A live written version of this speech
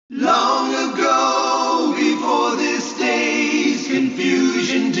Long ago, before this day's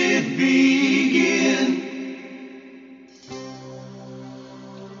confusion did begin,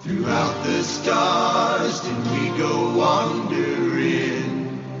 throughout the stars did we go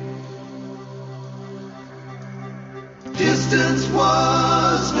wandering. Distance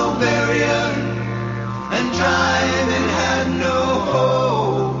was no barrier, and time it had no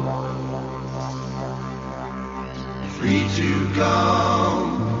hold. Free to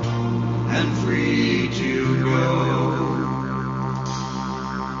come and free to go.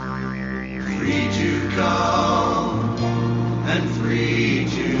 Free to come and free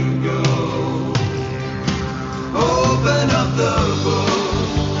to go. Open up the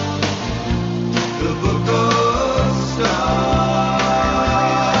book of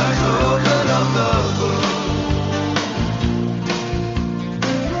stars. Open up the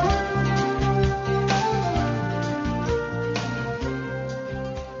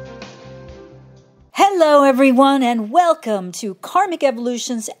Hello, everyone, and welcome to Karmic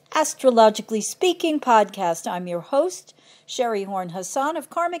Evolution's Astrologically Speaking podcast. I'm your host, SHERI HASAN of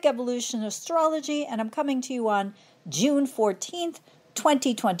Karmic Evolution Astrology, and I'm coming to you on June 14th,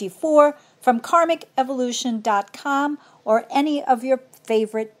 2024 from karmicevolution.com or any of your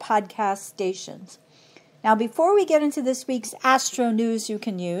favorite podcast stations. Now, before we get into this week's astro news you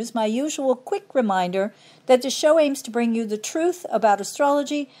can use, my usual quick reminder that the show aims to bring you the truth about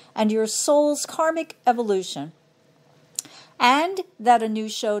astrology and your soul's karmic evolution. And that a new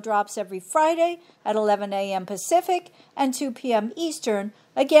show drops every Friday at 11 a.m. Pacific and 2 p.m. Eastern,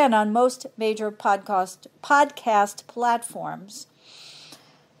 again on most major podcast platforms.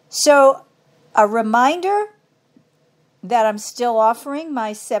 So, a reminder that I'm still offering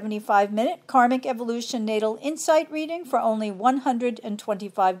my 75-minute Karmic Evolution Natal Insight reading for only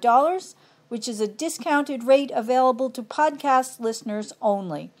 $125, which is a discounted rate available to podcast listeners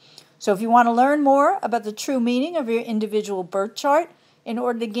only. So if you want to learn more about the true meaning of your individual birth chart in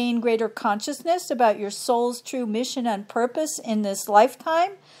order to gain greater consciousness about your soul's true mission and purpose in this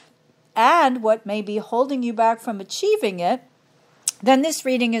lifetime and what may be holding you back from achieving it, then this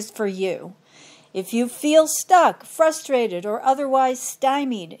reading is for you. If you feel stuck, frustrated, or otherwise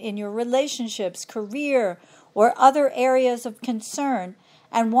stymied in your relationships, career, or other areas of concern,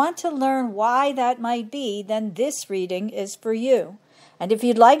 and want to learn why that might be, then this reading is for you. And if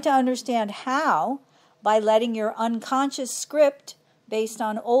you'd like to understand how, by letting your unconscious script, based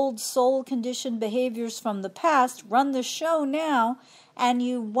on old soul-conditioned behaviors from the past, run the show now, and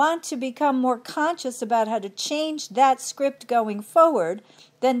you want to become more conscious about how to change that script going forward,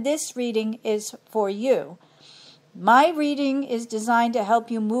 then this reading is for you. My reading is designed to help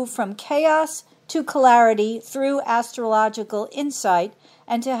you move from chaos to clarity through astrological insight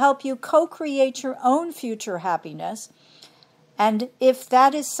and to help you co-create your own future happiness. And if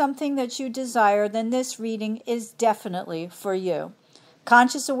that is something that you desire, then this reading is definitely for you.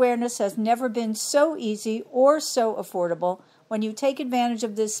 Conscious awareness has never been so easy or so affordable when you take advantage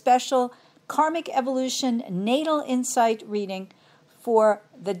of this special Karmic Evolution Natal Insight reading for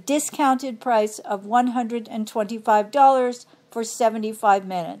the discounted price of $125 for 75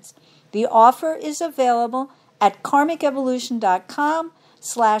 minutes. The offer is available at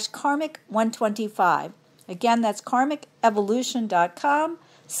karmicevolution.com/karmic125. Again, that's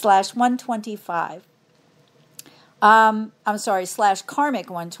karmicevolution.com/125.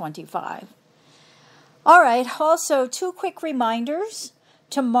 /karmic125. All right, also 2 quick reminders.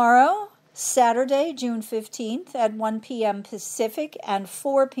 Tomorrow, Saturday, June 15th at 1 p.m. Pacific and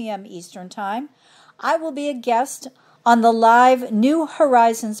 4 p.m. Eastern Time, I will be a guest on the live New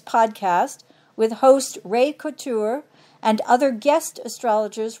Horizons podcast with host Ray Couture and other guest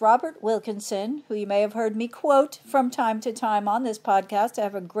astrologers Robert Wilkinson, who you may have heard me quote from time to time on this podcast. I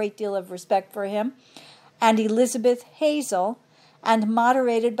have a great deal of respect for him, and Elizabeth Hazel, and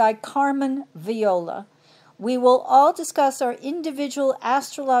moderated by Carmen Viola. We will all discuss our individual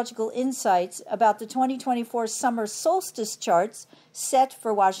astrological insights about the 2024 summer solstice charts set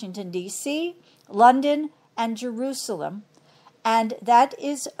for Washington, D.C., London, and Jerusalem. And that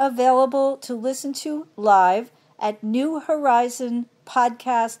is available to listen to live at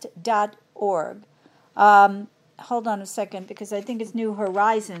newhorizonpodcast.org. Hold on a second, because I think it's New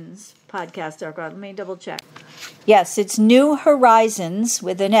Horizons podcast.org. Let me double check. Yes, it's New Horizons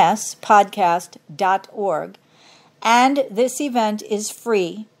with an S, podcast.org. And this event is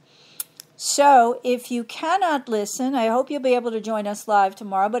free. So if you cannot listen, I hope you'll be able to join us live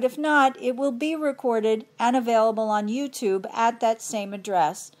tomorrow. But if not, it will be recorded and available on YouTube at that same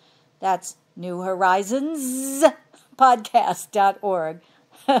address. That's New Horizons podcast.org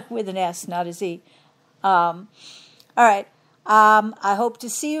with an S, not a Z. All right. I hope to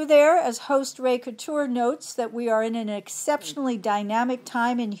see you there, as host Ray Couture notes that we are in an exceptionally dynamic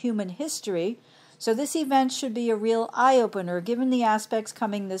time in human history, so this event should be a real eye-opener given the aspects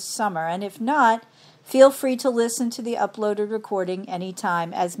coming this summer, and if not, feel free to listen to the uploaded recording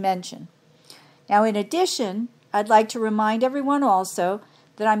anytime as mentioned. Now, in addition, I'd like to remind everyone also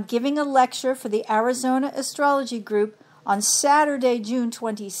that I'm giving a lecture for the Arizona Astrology Group on Saturday, June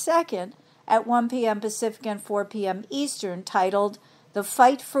 22nd at 1 p.m. Pacific and 4 p.m. Eastern, titled The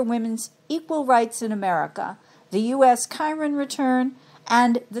Fight for Women's Equal Rights in America, the U.S. Chiron Return,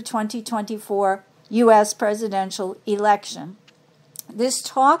 and the 2024 U.S. Presidential Election. This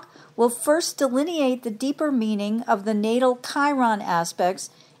talk will first delineate the deeper meaning of the natal Chiron aspects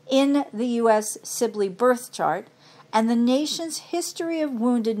in the U.S. Sibley birth chart and the nation's history of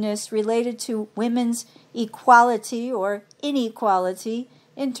woundedness related to women's equality or inequality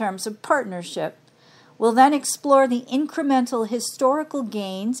in terms of partnership. We'll then explore the incremental historical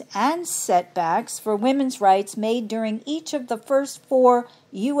gains and setbacks for women's rights made during each of the first 4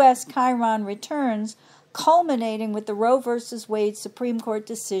 U.S. Chiron returns, culminating with the Roe v. Wade Supreme Court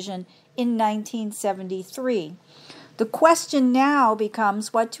decision in 1973. The question now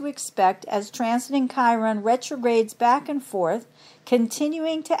becomes what to expect as transiting Chiron retrogrades back and forth,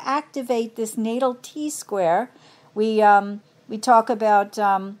 continuing to activate this natal T-square. We talk about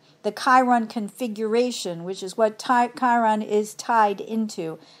the Chiron configuration, which is what Chiron is tied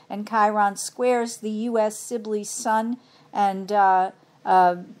into. And Chiron squares the U.S. Sibley Sun and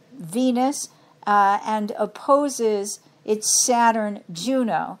Venus and opposes its Saturn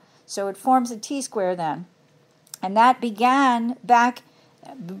Juno. So it forms a T-square then. And that began back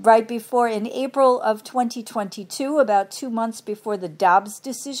right before, in April of 2022, about 2 months before the Dobbs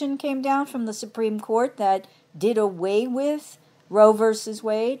decision came down from the Supreme Court that did away with Roe versus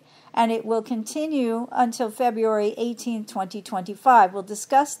Wade, and it will continue until February 18, 2025. We'll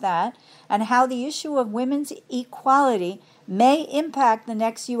discuss that and how the issue of women's equality may impact the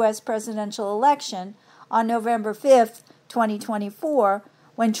next U.S. presidential election on November 5th, 2024,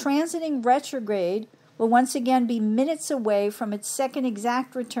 when transiting retrograde will once again be minutes away from its second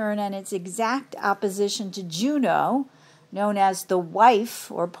exact return and its exact opposition to Juno, known as the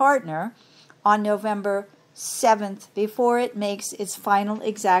wife or partner, on November 7th, before it makes its final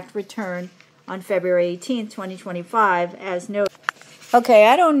exact return on February 18th, 2025, as noted. Okay,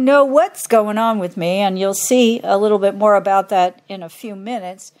 I don't know what's going on with me, and you'll see a little bit more about that in a few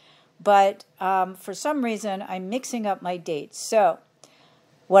minutes, but for some reason, I'm mixing up my dates. So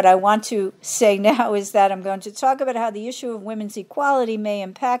what I want to say now is that I'm going to talk about how the issue of women's equality may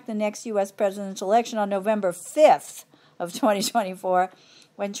impact the next U.S. presidential election on November 5th of 2024,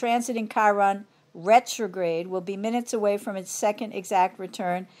 when transiting Chiron retrograde will be minutes away from its second exact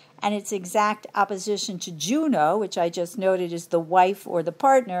return and its exact opposition to Juno, which I just noted is the wife or the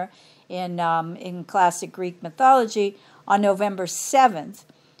partner in classic Greek mythology, on November 7th,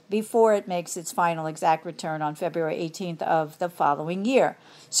 before it makes its final exact return on February 18th of the following year.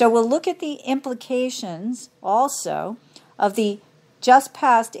 So we'll look at the implications also of the just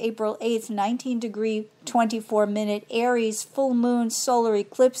past April 8th, 19-degree, 24-minute Aries full moon solar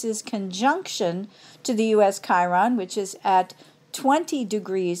eclipse's conjunction to the U.S. Chiron, which is at 20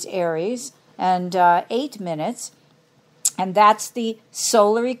 degrees Aries and 8 minutes. And that's the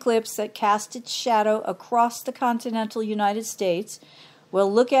solar eclipse that cast its shadow across the continental United States.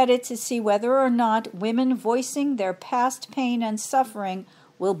 We'll look at it to see whether or not women voicing their past pain and suffering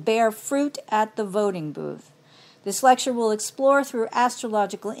will bear fruit at the voting booth. This lecture will explore through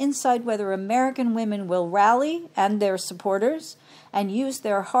astrological insight whether American women will rally, and their supporters, and use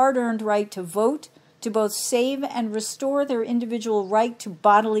their hard-earned right to vote to both save and restore their individual right to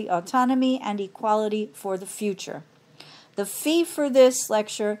bodily autonomy and equality for the future. The fee for this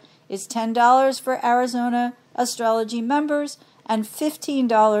lecture is $10 for Arizona Astrology members and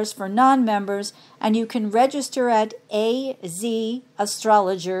 $15 for non-members, and you can register at AZ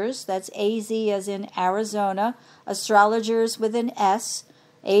Astrologers, that's AZ as in Arizona, Astrologers with an S,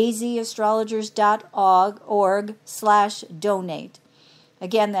 azastrologers.org/donate.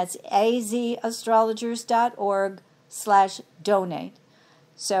 Again, that's azastrologers.org/donate.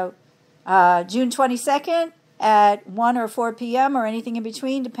 So June 22nd at 1 or 4 p.m. or anything in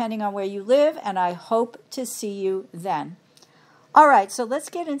between, depending on where you live, and I hope to see you then. All right, so let's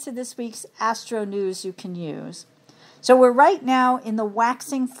get into this week's astro news you can use. So we're right now in the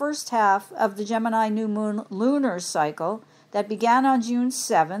waxing first half of the Gemini New Moon lunar cycle that began on June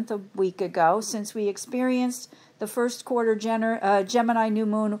 7th, a week ago, since we experienced the first quarter Gemini New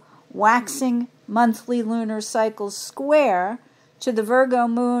Moon waxing monthly lunar cycle square to the Virgo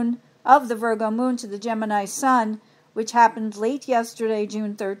moon, of the Virgo moon to the Gemini sun, which happened late yesterday,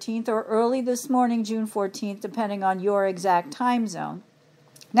 June 13th, or early this morning, June 14th, depending on your exact time zone.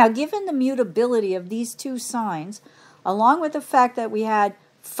 Now, given the mutability of these two signs, along with the fact that we had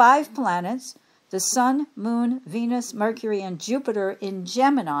 5 planets, the Sun, Moon, Venus, Mercury, and Jupiter in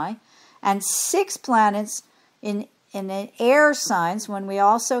Gemini, and 6 planets in the air signs, when we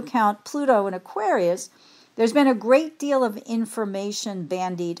also count Pluto in Aquarius, there's been a great deal of information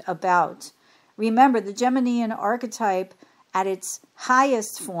bandied about. Remember, the Geminian archetype at its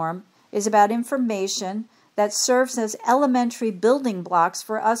highest form is about information that serves as elementary building blocks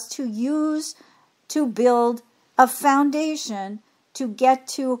for us to use to build a foundation to get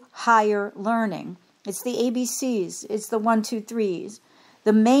to higher learning. It's the ABCs, it's the 1, 2, 3s.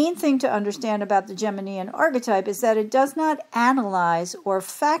 The main thing to understand about the Geminian archetype is that it does not analyze or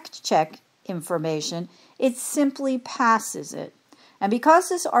fact-check information, it simply passes it. And because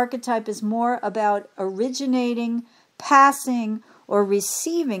this archetype is more about originating, passing, or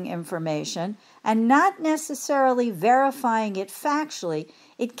receiving information, and not necessarily verifying it factually,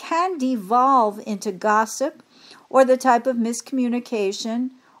 it can devolve into gossip or the type of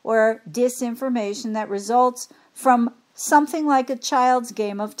miscommunication or disinformation that results from something like a child's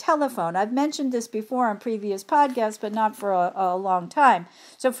game of telephone. I've mentioned this before on previous podcasts, but not for a long time.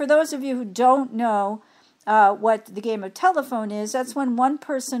 So for those of you who don't know what the game of telephone is, that's when one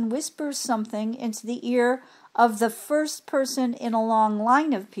person whispers something into the ear of the first person in a long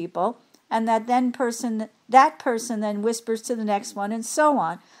line of people, and that person then whispers to the next one, and so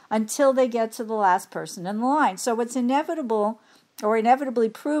on, until they get to the last person in the line. So what's inevitable or inevitably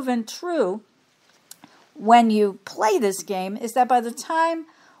proven true when you play this game is that by the time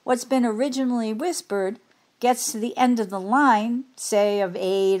what's been originally whispered gets to the end of the line, say of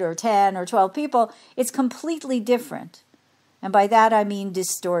 8 or 10 or 12 people, it's completely different. And by that I mean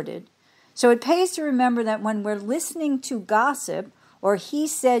distorted. So it pays to remember that when we're listening to gossip or he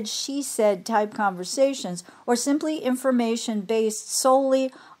said, she said type conversations, or simply information based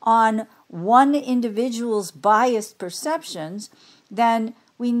solely on one individual's biased perceptions, then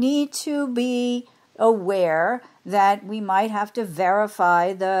we need to be aware that we might have to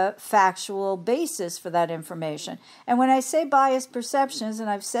verify the factual basis for that information. And when I say biased perceptions, and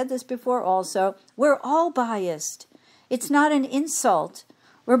I've said this before also, we're all biased. It's not an insult.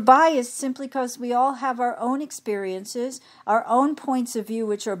 We're biased simply because we all have our own experiences, our own points of view,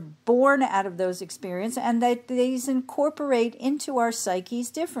 which are born out of those experiences, and that these incorporate into our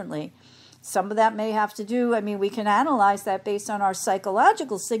psyches differently. Some of that may have to do, we can analyze that based on our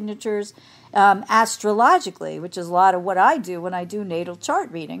psychological signatures astrologically, which is a lot of what I do when I do natal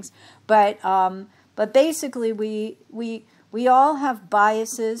chart readings. But basically, we all have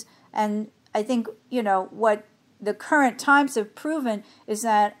biases, and I think, what the current times have proven is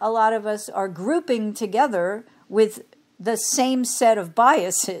that a lot of us are grouping together with the same set of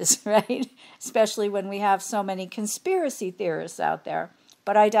biases, right? Especially when we have so many conspiracy theorists out there.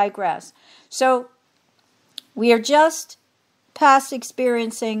 But I digress. So we are just past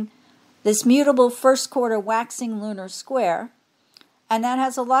experiencing this mutable first quarter waxing lunar square, and that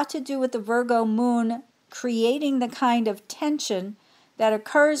has a lot to do with the Virgo moon creating the kind of tension that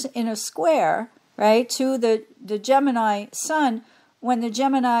occurs in a square, right, to the Gemini sun when the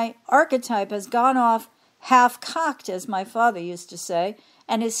Gemini archetype has gone off half-cocked, as my father used to say,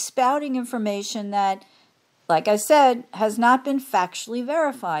 and is spouting information that, like I said, has not been factually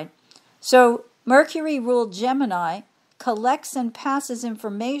verified. So Mercury ruled Gemini collects and passes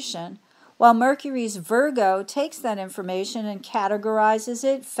information, while Mercury's Virgo takes that information and categorizes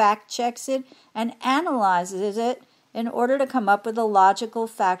it, fact-checks it, and analyzes it in order to come up with a logical,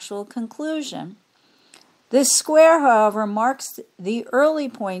 factual conclusion. This square, however, marks the early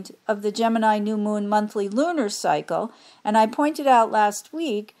point of the Gemini New Moon monthly lunar cycle, and I pointed out last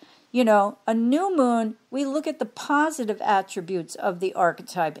week, a new moon, we look at the positive attributes of the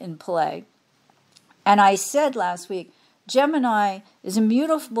archetype in play. And I said last week, Gemini is a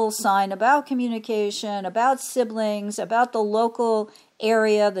mutable sign about communication, about siblings, about the local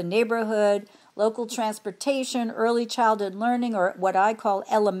area, the neighborhood, local transportation, early childhood learning, or what I call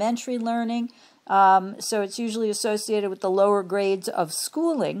elementary learning. So it's usually associated with the lower grades of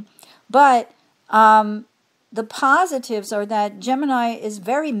schooling. But the positives are that Gemini is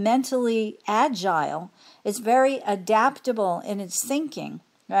very mentally agile. It's very adaptable in its thinking,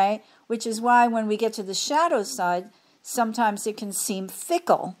 right? Which is why when we get to the shadow side, sometimes it can seem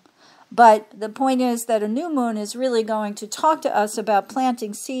fickle. But the point is that a new moon is really going to talk to us about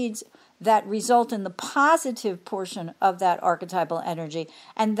planting seeds that result in the positive portion of that archetypal energy.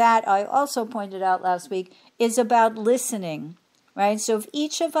 And that, I also pointed out last week, is about listening, right? So if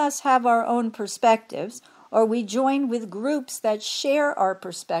each of us have our own perspectives, or we join with groups that share our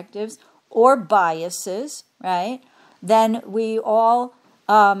perspectives or biases, right, then we all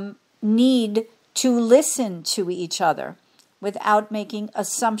need to listen to each other without making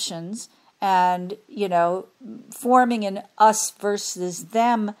assumptions and, forming an us versus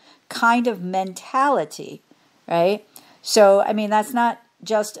them kind of mentality, right? So, that's not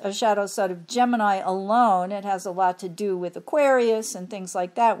just a shadow sign of Gemini alone. It has a lot to do with Aquarius and things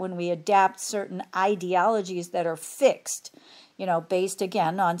like that when we adapt certain ideologies that are fixed, based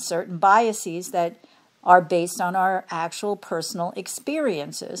again on certain biases that are based on our actual personal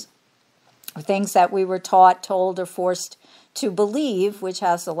experiences, things that we were taught, told, or forced to believe, which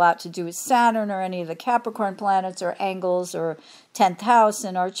has a lot to do with Saturn or any of the Capricorn planets or angles or 10th house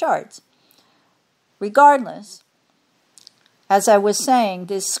in our charts. Regardless, as I was saying,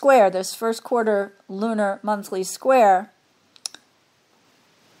 this square, this first quarter lunar monthly square,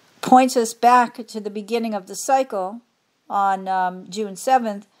 points us back to the beginning of the cycle on June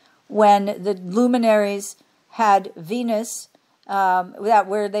 7th, when the luminaries had Venus,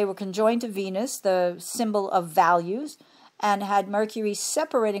 where they were conjoined to Venus, the symbol of values, and had Mercury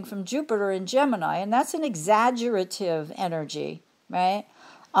separating from Jupiter in Gemini, and that's an exaggerative energy, right?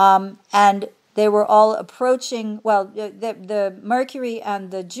 And they were all approaching, the Mercury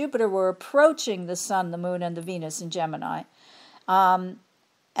and the Jupiter were approaching the Sun, the Moon, and the Venus in Gemini. And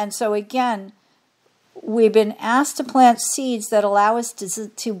so again, we've been asked to plant seeds that allow us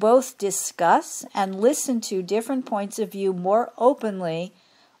to both discuss and listen to different points of view more openly,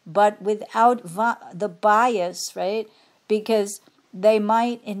 but without the bias, right? Because they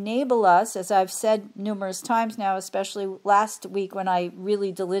might enable us, as I've said numerous times now, especially last week when I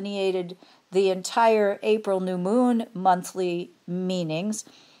really delineated the entire April new moon monthly meanings,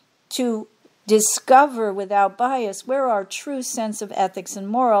 to discover without bias where our true sense of ethics and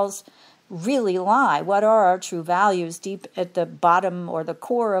morals really lie. What are our true values deep at the bottom or the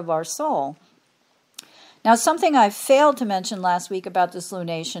core of our soul? Now, something I failed to mention last week about this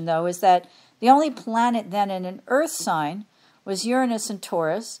lunation, though, is that the only planet then in an earth sign was Uranus in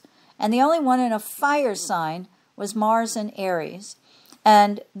Taurus, and the only one in a fire sign was Mars in Aries.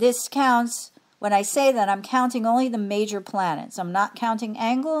 And this counts, when I say that, I'm counting only the major planets. I'm not counting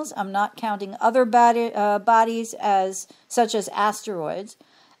angles. I'm not counting other bodies such as asteroids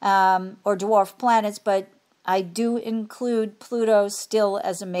or dwarf planets, but I do include Pluto still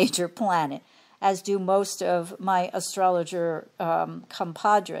as a major planet, as do most of my astrologer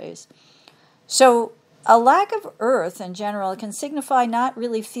compadres. So a lack of Earth in general can signify not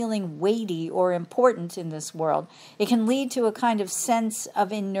really feeling weighty or important in this world. It can lead to a kind of sense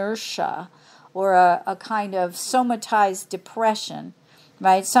of inertia or a kind of somatized depression,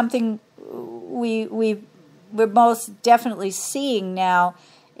 right? Something we're most definitely seeing now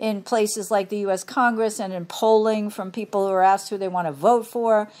in places like the U.S. Congress and in polling from people who are asked who they want to vote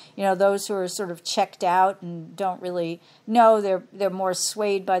for. Those who are sort of checked out and don't really know. They're more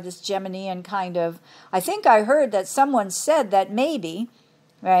swayed by this Geminian kind of. I think I heard that someone said that maybe,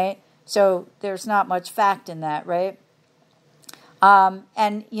 right? So there's not much fact in that, right? And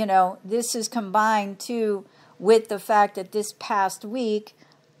this is combined too with the fact that this past week,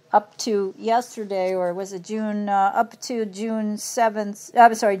 up to yesterday, or was it up to June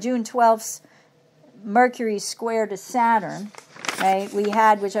 7th, June 12th, Mercury square to Saturn, right? We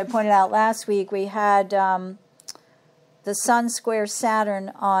had, which I pointed out last week, we had the Sun square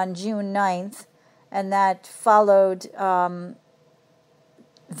Saturn on June 9th, and that followed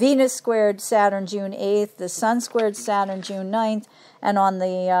Venus squared Saturn June 8th, the Sun squared Saturn June 9th, and on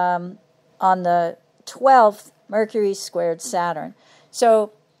the 12th, Mercury squared Saturn.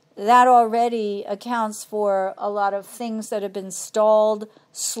 So that already accounts for a lot of things that have been stalled,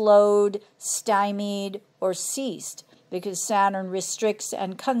 slowed, stymied, or ceased, because Saturn restricts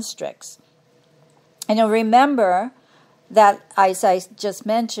and constricts. And you'll remember that, as I just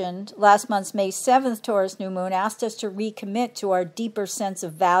mentioned, last month's May 7th Taurus new moon asked us to recommit to our deeper sense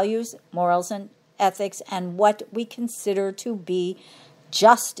of values, morals, and ethics, and what we consider to be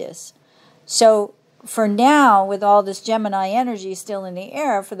justice. So for now, with all this Gemini energy still in the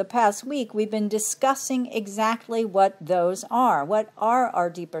air, for the past week, we've been discussing exactly what those are. What are our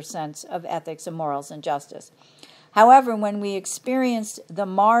deeper sense of ethics and morals and justice? However, when we experienced the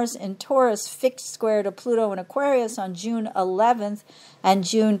Mars in Taurus fixed square to Pluto in Aquarius on June 11th and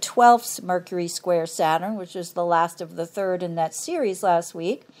June 12th Mercury square Saturn, which was the last of the third in that series last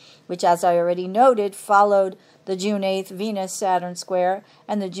week, which, as I already noted, followed the June 8th Venus-Saturn square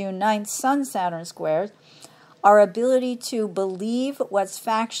and the June 9th Sun-Saturn squares, our ability to believe what's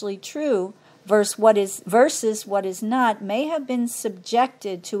factually true versus what is not may have been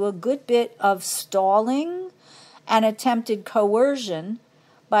subjected to a good bit of stalling and attempted coercion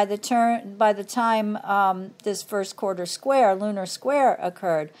by the time this first quarter square, lunar square,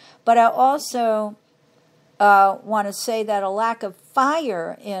 occurred. But I also want to say that a lack of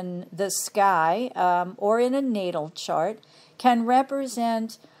fire in the sky or in a natal chart can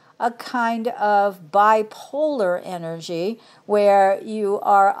represent a kind of bipolar energy where you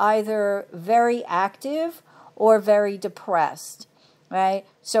are either very active or very depressed, right?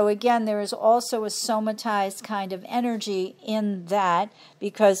 So again, there is also a somatized kind of energy in that,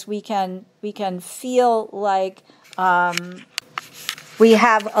 because we can feel like we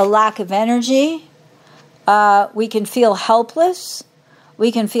have a lack of energy. We can feel helpless.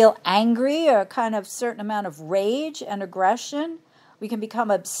 We can feel angry, or a kind of certain amount of rage and aggression. We can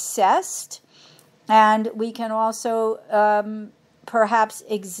become obsessed, and we can also perhaps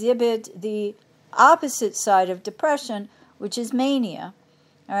exhibit the opposite side of depression, which is mania.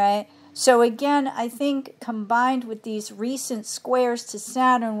 All right. So again, I think combined with these recent squares to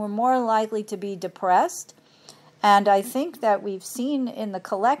Saturn, we're more likely to be depressed. And I think that we've seen in the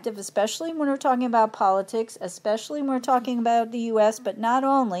collective, especially when we're talking about politics, especially when we're talking about the U.S., but not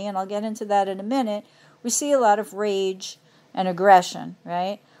only, and I'll get into that in a minute, we see a lot of rage and aggression,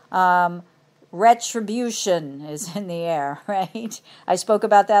 right? Retribution is in the air, right? I spoke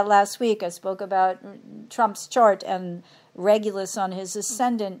about that last week. I spoke about Trump's chart and Regulus on his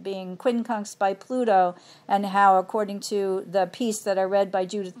ascendant being quincunxed by Pluto, and how, according to the piece that I read by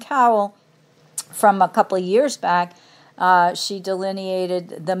Judith Cowell from a couple of years back, she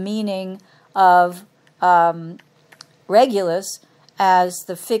delineated the meaning of Regulus as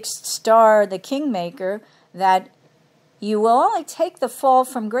the fixed star, the kingmaker, that you will only take the fall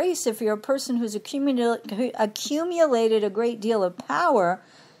from grace if you're a person who's accumulated a great deal of power,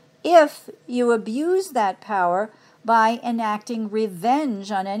 if you abuse that power by enacting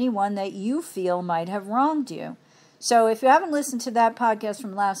revenge on anyone that you feel might have wronged you. So if you haven't listened to that podcast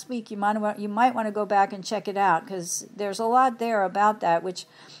from last week, you might want to go back and check it out, because there's a lot there about that, which,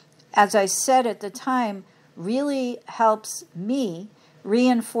 as I said at the time, really helps me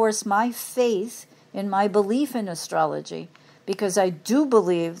reinforce my faith in my belief in astrology, because I do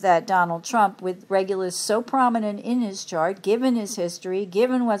believe that Donald Trump, with Regulus so prominent in his chart, given his history,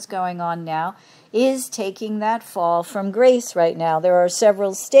 given what's going on now, is taking that fall from grace right now. There are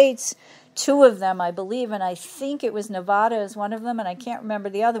several states, 2 of them, I believe, and I think it was Nevada is one of them, and I can't remember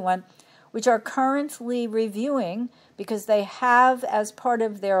the other one, which are currently reviewing, because they have, as part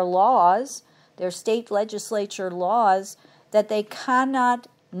of their laws, their state legislature laws, that they cannot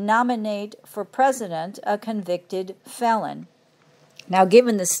nominate for president a convicted felon. Now,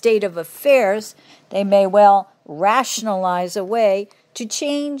 given the state of affairs, they may well rationalize a way to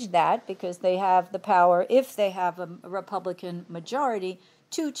change that, because they have the power, if they have a Republican majority,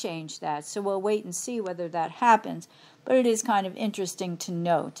 to change that. So we'll wait and see whether that happens. But it is kind of interesting to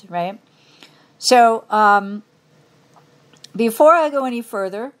note, right? So before I go any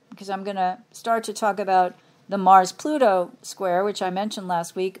further, because I'm going to start to talk about the Mars-Pluto square, which I mentioned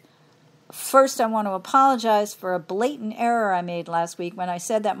last week, first I want to apologize for a blatant error I made last week when I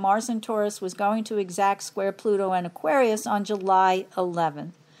said that Mars in Taurus was going to exact square Pluto and Aquarius on July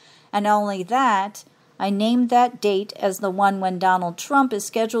 11th. And not only that, I named that date as the one when Donald Trump is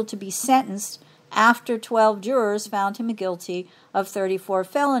scheduled to be sentenced after 12 jurors found him guilty of 34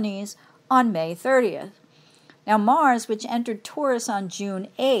 felonies on May 30th. Now, Mars, which entered Taurus on June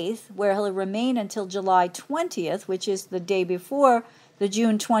 8th, where he'll remain until July 20th, which is the day before the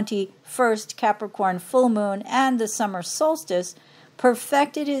June 21st Capricorn Full Moon and the summer solstice,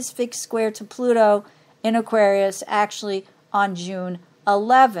 perfected his fixed square to Pluto in Aquarius actually on June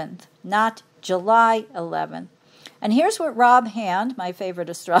 11th, not July 11th. And here's what Rob Hand, my favorite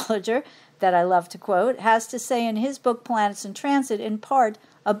astrologer that I love to quote, has to say in his book Planets in Transit, in part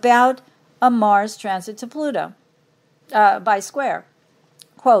about a Mars transit to Pluto by square.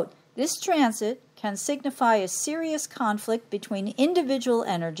 Quote, "This transit can signify a serious conflict between individual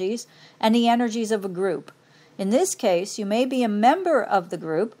energies and the energies of a group. In this case, you may be a member of the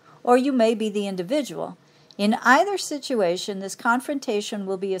group or you may be the individual. In either situation, this confrontation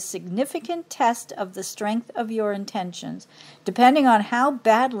will be a significant test of the strength of your intentions. Depending on how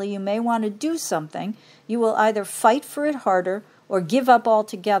badly you may want to do something, you will either fight for it harder or give up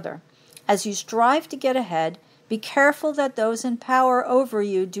altogether. As you strive to get ahead, be careful that those in power over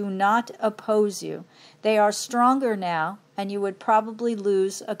you do not oppose you. They are stronger now, and you would probably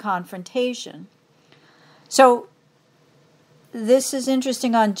lose a confrontation." So this is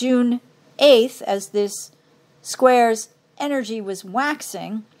interesting. On June 8th, as this square's energy was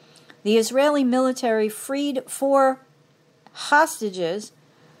waxing, the Israeli military freed 4 hostages,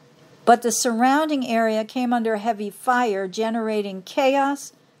 but the surrounding area came under heavy fire, generating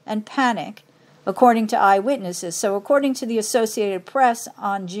chaos and panic, according to eyewitnesses. So according to the Associated Press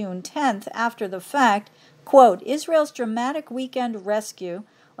on June 10th, after the fact, quote, Israel's dramatic weekend rescue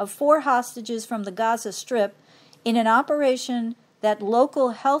of 4 hostages from the Gaza Strip in an operation that local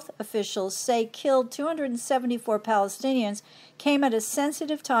health officials say killed 274 Palestinians came at a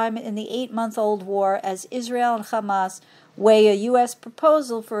sensitive time in the 8-month-old war as Israel and Hamas weigh a U.S.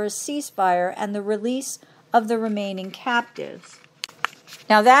 proposal for a ceasefire and the release of the remaining captives.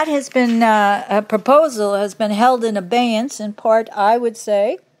 Now that has been, a proposal has been held in abeyance, in part, I would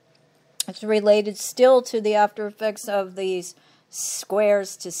say. It's related still to the after effects of these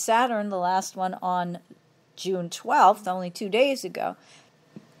squares to Saturn, the last one on June 12th, only 2 days ago.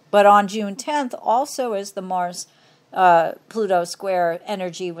 But on June 10th, also as the Mars-Pluto square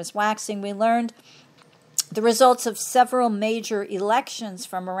energy was waxing, we learned the results of several major elections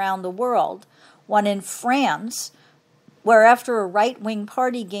from around the world. One in France, where after a right-wing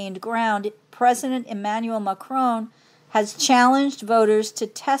party gained ground, President Emmanuel Macron has challenged voters to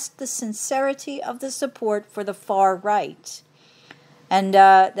test the sincerity of the support for the far right. And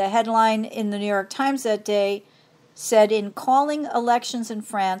the headline in the New York Times that day said, in calling elections in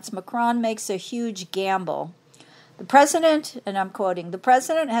France, Macron makes a huge gamble. The president, and I'm quoting, the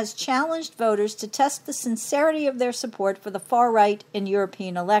president has challenged voters to test the sincerity of their support for the far right in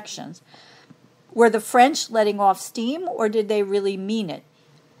European elections. Were the French letting off steam, or did they really mean it?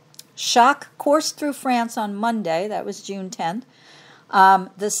 Shock coursed through France on Monday, that was June 10th.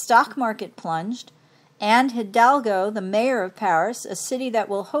 The stock market plunged. Anne Hidalgo, the mayor of Paris, a city that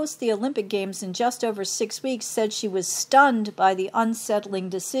will host the Olympic Games in just over 6 weeks, said she was stunned by the unsettling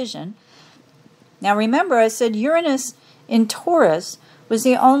decision. Now remember, I said Uranus in Taurus was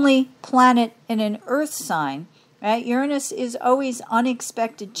the only planet in an earth sign. Right? Uranus is always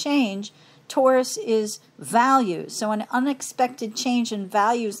unexpected change. Taurus is values. So an unexpected change in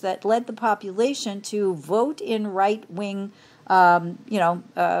values that led the population to vote in right-wing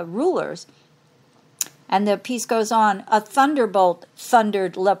rulers. And the piece goes on, a thunderbolt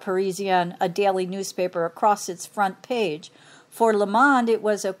thundered Le Parisien, a daily newspaper, across its front page. For Le Monde, it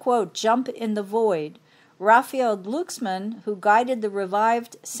was a, quote, jump in the void. Raphael Glucksmann, who guided the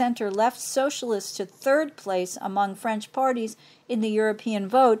revived center-left socialists to 3rd place among French parties in the European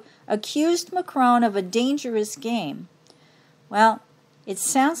vote, accused Macron of a dangerous game. Well, it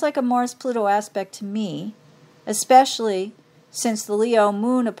sounds like a Mars-Pluto aspect to me, especially since the Leo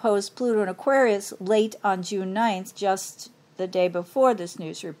moon opposed Pluto in Aquarius late on June 9th, just the day before this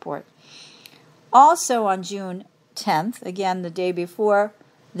news report. Also on June 10th, again the day before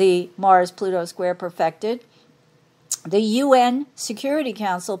the Mars-Pluto square perfected, the UN Security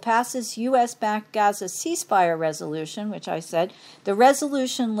Council passes U.S.-backed Gaza ceasefire resolution, which I said. The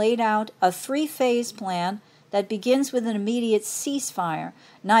resolution laid out a 3-phase plan that begins with an immediate ceasefire.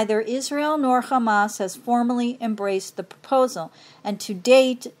 Neither Israel nor Hamas has formally embraced the proposal, and to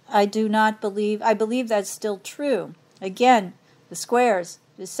date, I believe that's still true. Again, the squares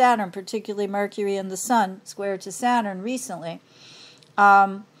to Saturn, particularly Mercury and the Sun, square to Saturn recently.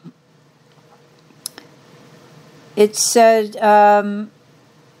 It said,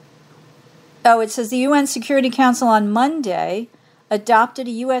 it says the UN Security Council on Monday adopted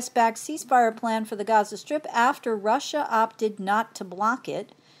a U.S.-backed ceasefire plan for the Gaza Strip after Russia opted not to block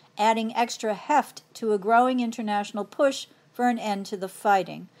it, adding extra heft to a growing international push for an end to the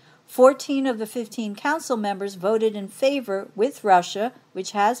fighting. 14 of the 15 council members voted in favor, with Russia,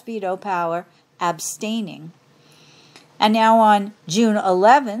 which has veto power, abstaining. And now on June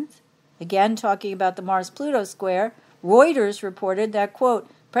 11th, again talking about the Mars-Pluto square, Reuters reported that, quote,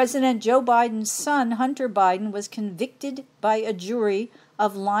 President Joe Biden's son, Hunter Biden, was convicted by a jury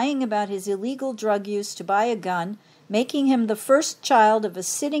of lying about his illegal drug use to buy a gun, making him the first child of a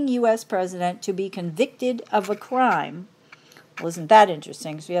sitting U.S. president to be convicted of a crime. Well, isn't that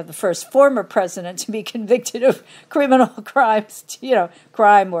interesting? So we have the first former president to be convicted of criminal crimes,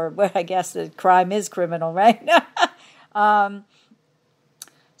 crime, or well, I guess the crime is criminal, right?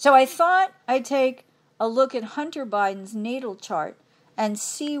 So I thought I'd take a look at Hunter Biden's natal chart and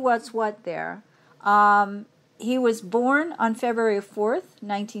see what's what there. He was born on February 4th,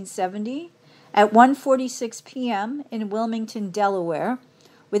 1970, at 1:46 p.m. in Wilmington, Delaware,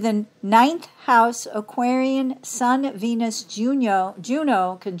 with a 9th house Aquarian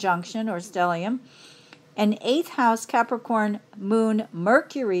Sun-Venus-Juno conjunction, or stellium, an 8th house Capricorn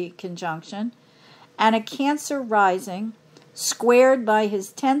Moon-Mercury conjunction, and a Cancer rising, squared by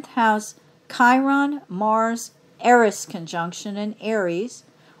his 10th house Chiron-Mars-Eris conjunction in Aries,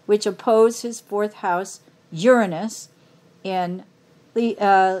 which oppose his 4th house Uranus in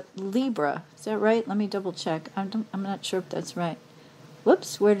Libra. Is that right? Let me double check. I'm not sure if that's right.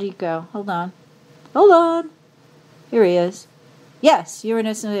 Whoops, where did he go? Hold on. Hold on. Here he is. Yes,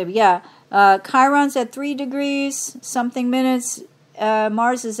 Uranus and Libra. Yeah. Chiron's at 3 degrees, something minutes.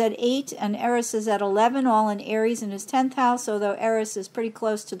 Mars is at 8, and Eris is at 11, all in Aries in his 10th house, although Eris is pretty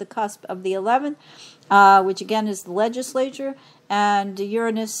close to the cusp of the 11th, which again is the legislature, and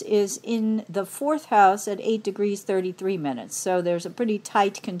Uranus is in the 4th house at 8 degrees 33 minutes. So there's a pretty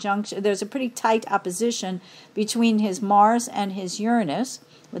tight conjunction, there's a pretty tight opposition between his Mars and his Uranus,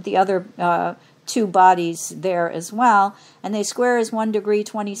 with the other two bodies there as well, and they square as 1 degree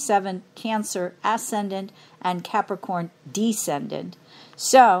 27 Cancer ascendant and Capricorn descendant.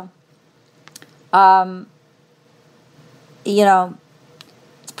 So, you know,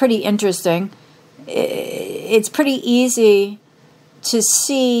 it's pretty interesting. It's pretty easy to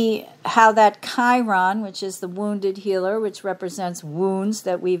see how that Chiron, which is the wounded healer, which represents wounds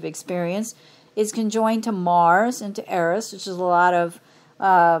that we've experienced, is conjoined to Mars and to Eris, which is a lot of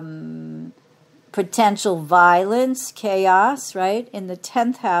potential violence, chaos, right, in the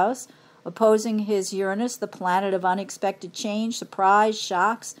 10th house, opposing his Uranus, the planet of unexpected change, surprise,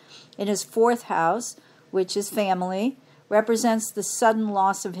 shocks. In his 4th house, which is family, represents the sudden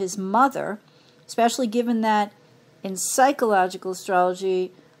loss of his mother, especially given that in psychological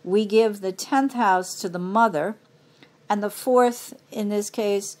astrology, we give the 10th house to the mother, and the 4th, in this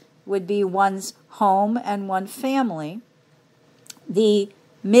case, would be one's home and one family. The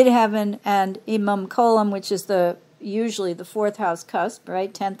midheaven and imam column, which is usually the 4th house cusp,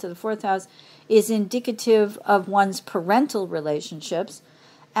 right, 10th to the 4th house, is indicative of one's parental relationships,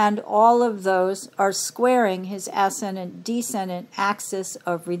 and all of those are squaring his ascendant descendant axis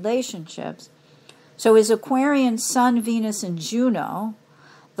of relationships. So his Aquarian Sun, Venus, and Juno,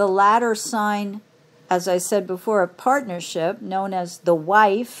 the latter sign, as I said before, a partnership known as the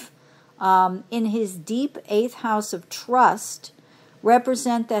wife, in his deep 8th house of trust,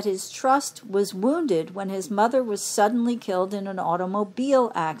 represent that his trust was wounded when his mother was suddenly killed in an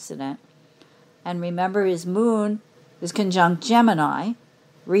automobile accident. And remember, his moon is conjunct Gemini,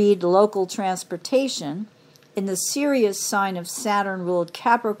 read local transportation, in the Sirius sign of Saturn ruled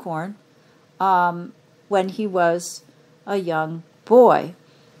Capricorn when he was a young boy.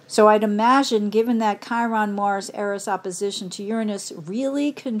 So I'd imagine, given that Chiron-Mars-Eris opposition to Uranus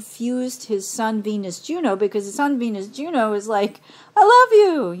really confused his Sun, Venus, Juno, because the Sun, Venus, Juno is like, I love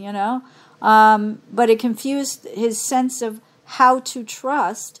you, you know. But it confused his sense of how to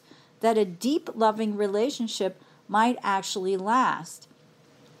trust that a deep, loving relationship might actually last.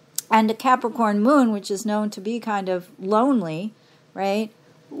 And the Capricorn moon, which is known to be kind of lonely, right,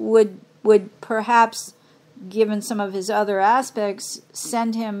 would perhaps, given some of his other aspects,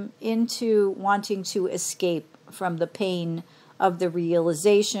 send him into wanting to escape from the pain of the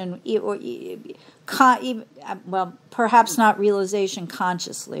realization, well, perhaps not realization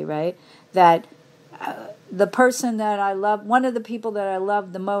consciously, right? That the person that I love, one of the people that I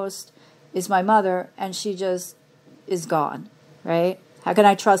love the most is my mother, and she just is gone, right? How can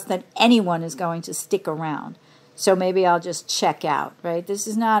I trust that anyone is going to stick around? So maybe I'll just check out, right? This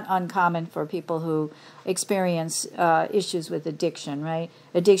is not uncommon for people who experience issues with addiction, right?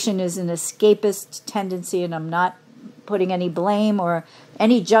 Addiction is an escapist tendency, and I'm not putting any blame or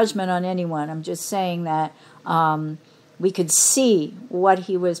any judgment on anyone. I'm just saying that we could see what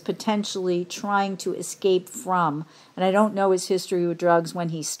he was potentially trying to escape from. And I don't know his history with drugs, when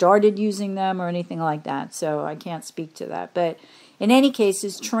he started using them or anything like that, so I can't speak to that. But in any case,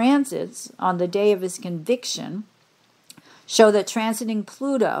 his transits on the day of his conviction show that transiting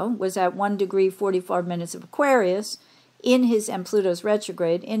Pluto was at 1 degree 44 minutes of Aquarius and Pluto's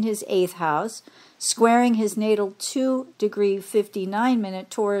retrograde in his 8th house, squaring his natal 2 degree 59 minute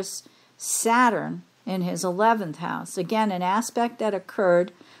Taurus Saturn in his 11th house. Again, an aspect that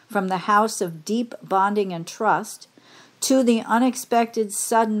occurred from the house of deep bonding and trust to the unexpected,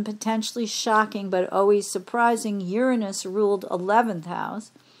 sudden, potentially shocking, but always surprising Uranus-ruled 11th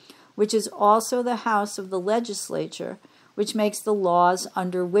house, which is also the house of the legislature, which makes the laws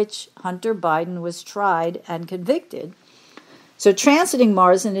under which Hunter Biden was tried and convicted. So transiting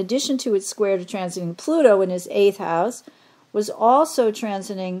Mars, in addition to its square to transiting Pluto in his 8th house, was also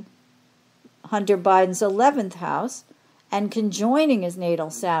transiting Hunter Biden's 11th house and conjoining his natal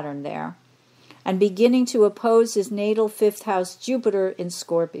Saturn there, and beginning to oppose his natal 5th house Jupiter in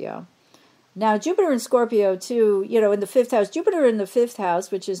Scorpio. Now, Jupiter in Scorpio, too, you know, in the 5th house, Jupiter in the 5th house,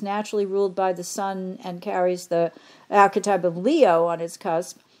 which is naturally ruled by the sun and carries the archetype of Leo on its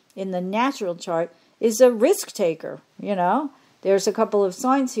cusp in the natural chart, is a risk taker, you know. There's a couple of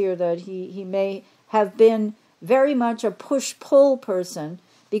signs here that he may have been very much a push-pull person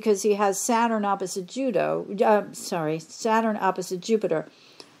because he has Saturn opposite Saturn opposite Jupiter.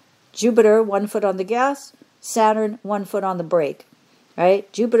 Jupiter, 1 foot on the gas, Saturn, 1 foot on the brake,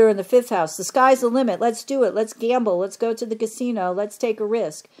 right? Jupiter in the 5th house. The sky's the limit. Let's do it. Let's gamble. Let's go to the casino. Let's take a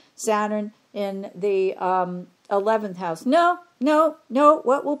risk. Saturn in the 11th house. No.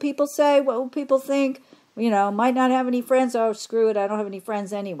 What will people say? What will people think? Might not have any friends. Oh, screw it. I don't have any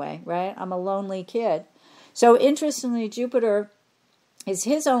friends anyway, right? I'm a lonely kid. So interestingly, Jupiter is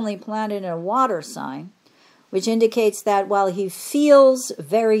his only planet in a water sign, which indicates that while he feels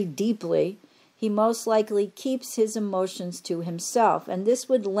very deeply, he most likely keeps his emotions to himself. And this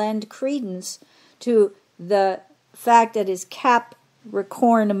would lend credence to the fact that his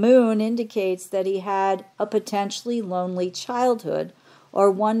Capricorn moon indicates that he had a potentially lonely childhood, or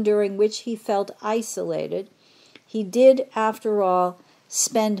one during which he felt isolated. He did, after all,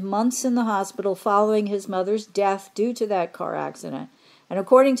 spend months in the hospital following his mother's death due to that car accident. And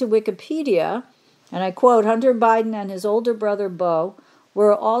according to Wikipedia, and I quote, Hunter Biden and his older brother Beau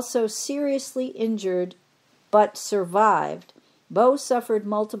were also seriously injured but survived. Beau suffered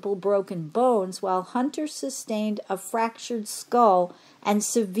multiple broken bones, while Hunter sustained a fractured skull and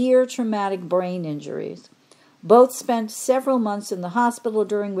severe traumatic brain injuries. Both spent several months in the hospital,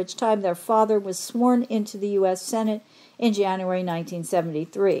 during which time their father was sworn into the U.S. Senate in January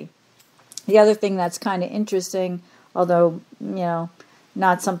 1973. The other thing that's kind of interesting, although,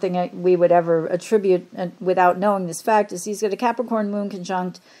 not something we would ever attribute without knowing this fact, is he's got a Capricorn moon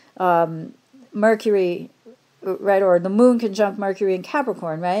conjunct Mercury, right, or the moon conjunct Mercury in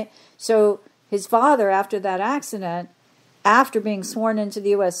Capricorn, right? So his father, after that accident, after being sworn into the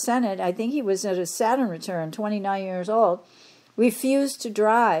U.S. Senate, I think he was at a Saturn return, 29 years old, refused to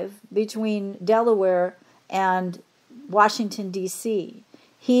drive between Delaware and Washington, D.C.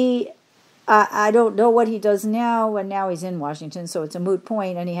 I don't know what he does now, and now he's in Washington, so it's a moot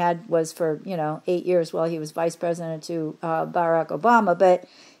point, and was for, 8 years while he was vice president to Barack Obama, but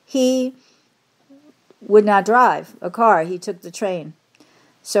he would not drive a car. He took the train.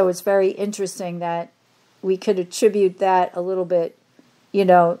 So it's very interesting that we could attribute that a little bit,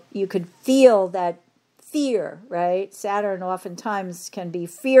 you could feel that fear, right? Saturn oftentimes can be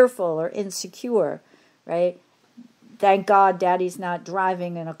fearful or insecure, right? Thank God Daddy's not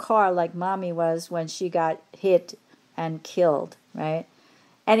driving in a car like Mommy was when she got hit and killed, right?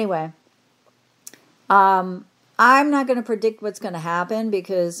 Anyway, I'm not going to predict what's going to happen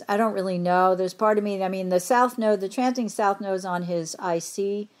because I don't really know. There's part of me, the South Node, the transiting South Node's on his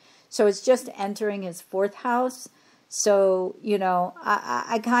IC, so it's just entering his 4th house. So,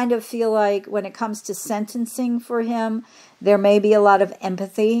 I kind of feel like when it comes to sentencing for him, there may be a lot of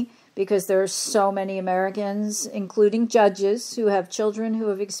empathy, because there are so many Americans, including judges, who have children who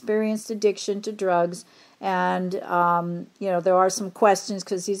have experienced addiction to drugs. And, there are some questions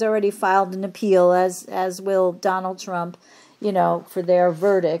because he's already filed an appeal, as will Donald Trump, for their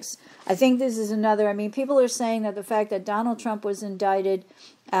verdicts. I think this is another, people are saying that the fact that Donald Trump was indicted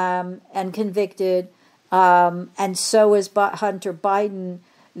and convicted, and so is Hunter Biden,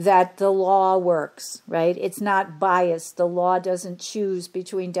 that the law works, right? It's not biased. The law doesn't choose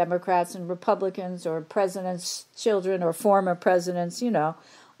between Democrats and Republicans or presidents' children or former presidents,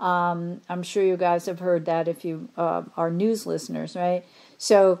 I'm sure you guys have heard that if you are news listeners, right?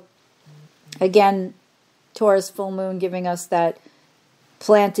 So, again, Taurus full moon giving us that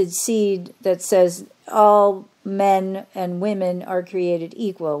planted seed that says all men and women are created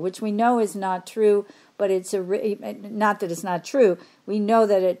equal, which we know is not true, but it's not that it's not true. We know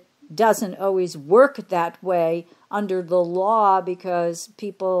that it doesn't always work that way under the law because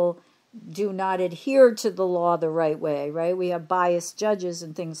people do not adhere to the law the right way, right? We have biased judges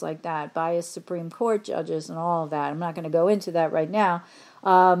and things like that, biased Supreme Court judges and all of that. I'm not going to go into that right now.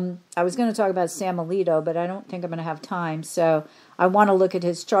 I was going to talk about Sam Alito, but I don't think I'm going to have time, so I want to look at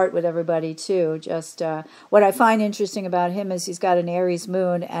his chart with everybody too. Just what I find interesting about him is he's got an Aries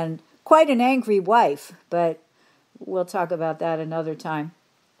moon and quite an angry wife, but we'll talk about that another time.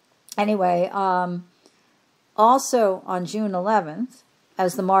 Anyway, also on June 11th,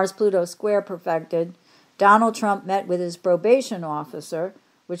 as the Mars-Pluto square perfected, Donald Trump met with his probation officer,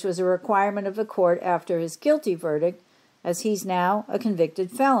 which was a requirement of the court after his guilty verdict, as he's now a convicted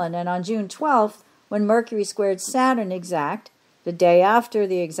felon. And on June 12th, when Mercury squared Saturn exact, the day after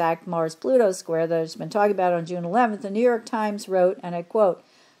the exact Mars-Pluto square that I've been talking about on June 11th, the New York Times wrote, and I quote,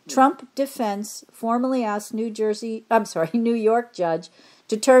 Trump defense formally asked New York judge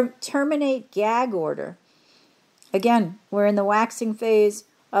to terminate gag order. Again, we're in the waxing phase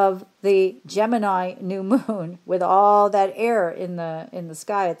of the Gemini New Moon with all that air in the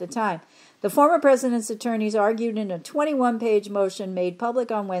sky at the time. The former president's attorneys argued in a 21-page motion made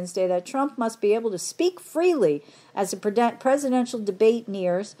public on Wednesday that Trump must be able to speak freely as the presidential debate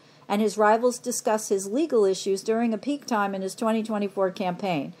nears and his rivals discuss his legal issues during a peak time in his 2024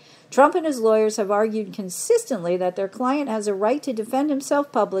 campaign. Trump and his lawyers have argued consistently that their client has a right to defend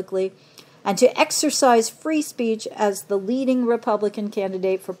himself publicly and to exercise free speech as the leading Republican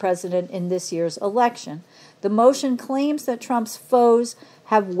candidate for president in this year's election. The motion claims that Trump's foes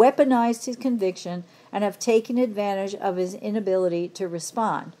have weaponized his conviction and have taken advantage of his inability to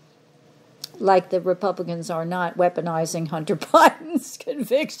respond. Like the Republicans are not weaponizing Hunter Biden's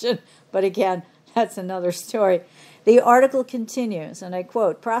conviction. But again, that's another story. The article continues, and I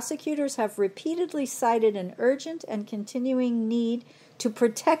quote, "Prosecutors have repeatedly cited an urgent and continuing need to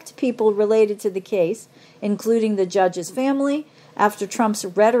protect people related to the case, including the judge's family, after Trump's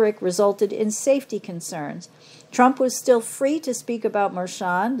rhetoric resulted in safety concerns. Trump was still free to speak about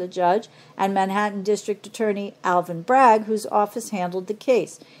Merchan, the judge, and Manhattan District Attorney Alvin Bragg, whose office handled the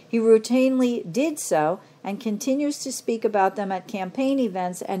case. He routinely did so and continues to speak about them at campaign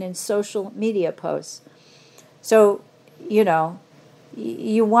events and in social media posts." So, you know,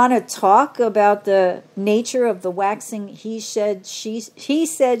 you want to talk about the nature of the waxing he said, she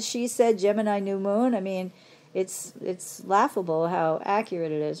said, Gemini New Moon. I mean, it's laughable how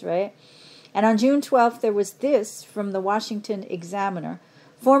accurate it is, right? And on June 12th, there was this from the Washington Examiner.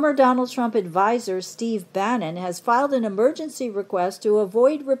 Former Donald Trump advisor Steve Bannon has filed an emergency request to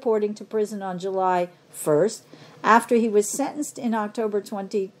avoid reporting to prison on July 1st after he was sentenced in October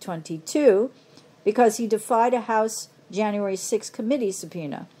 2022 because he defied a House January 6 committee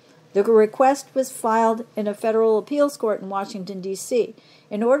subpoena. The request was filed in a federal appeals court in Washington, D.C.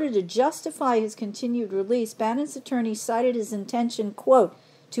 In order to justify his continued release, Bannon's attorney cited his intention, quote,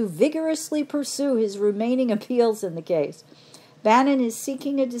 to vigorously pursue his remaining appeals in the case. Bannon is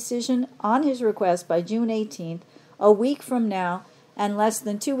seeking a decision on his request by June 18th, a week from now, and less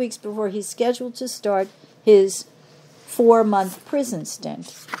than 2 weeks before he's scheduled to start his 4-month prison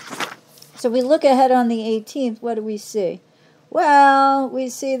stint. So we look ahead on the 18th, what do we see? Well, we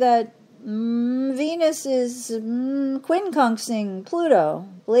see that Venus is quincunxing Pluto,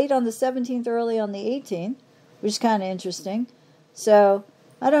 late on the 17th, early on the 18th, which is kind of interesting. So,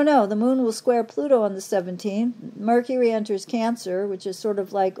 I don't know, the moon will square Pluto on the 17th. Mercury enters Cancer, which is sort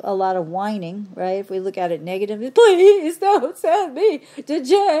of like a lot of whining, right? If we look at it negatively, please don't send me to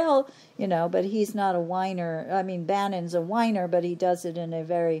jail. You know, but he's not a whiner. I mean, Bannon's a whiner, but he does it in a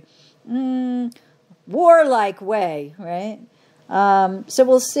very warlike way, right? So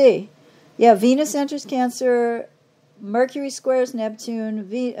we'll see. Yeah, Venus enters Cancer, Mercury squares Neptune,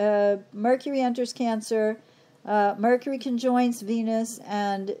 Mercury enters Cancer, Mercury conjoins Venus,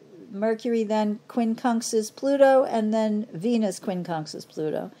 and Mercury then quincunxes Pluto, and then Venus quincunxes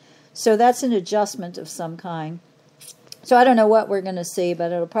Pluto. So that's an adjustment of some kind. So I don't know what we're going to see,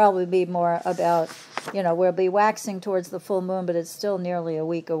 but it'll probably be more about, you know, we'll be waxing towards the full moon, but it's still nearly a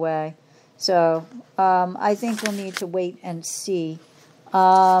week away. So I think we'll need to wait and see.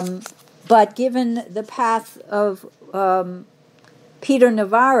 But given the path of Peter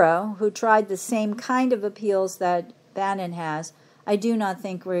Navarro, who tried the same kind of appeals that Bannon has, I do not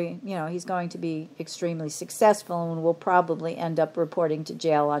think he's going to be extremely successful and will probably end up reporting to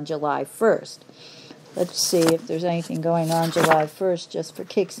jail on July 1st. Let's see if there's anything going on July 1st, just for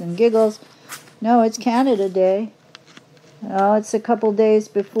kicks and giggles. No, it's Canada Day. Oh, it's a couple days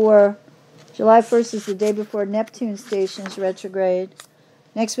before. July 1st is the day before Neptune stations retrograde.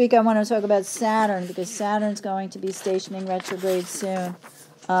 Next week I want to talk about Saturn, because Saturn's going to be stationing retrograde soon.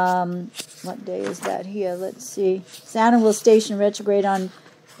 What day is that here? Let's see. Saturn will station retrograde on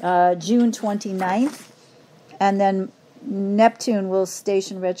June 29th, and then Neptune will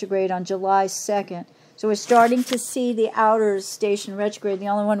station retrograde on July 2nd. So we're starting to see the outers station retrograde. The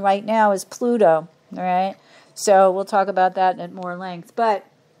only one right now is Pluto, all right? So we'll talk about that at more length. But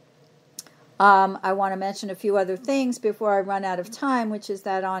I want to mention a few other things before I run out of time, which is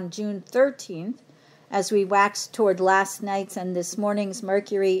that on June 13th, as we wax toward last night's and this morning's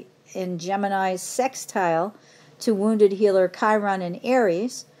Mercury in Gemini's sextile to wounded healer Chiron in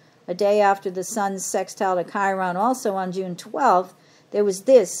Aries, a day after the sun's sextile to Chiron, also on June 12th, there was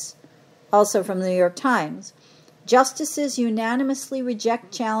this, also from the New York Times. Justices unanimously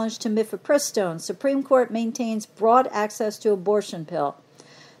reject challenge to mifepristone. Supreme Court maintains broad access to abortion pill.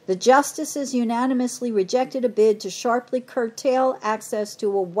 The justices unanimously rejected a bid to sharply curtail access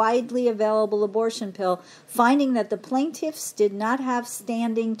to a widely available abortion pill, finding that the plaintiffs did not have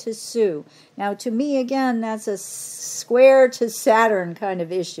standing to sue. Now, to me, again, that's a square to Saturn kind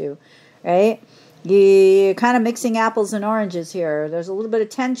of issue, right? You're kind of mixing apples and oranges here. There's a little bit of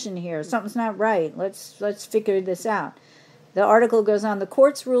tension here. Something's not right. Let's figure this out. The article goes on, the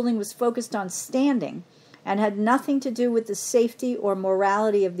court's ruling was focused on standing and had nothing to do with the safety or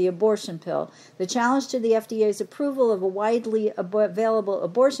morality of the abortion pill. The challenge to the FDA's approval of a widely available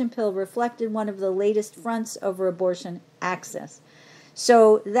abortion pill reflected one of the latest fronts over abortion access.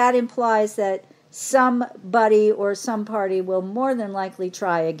 So that implies that somebody or some party will more than likely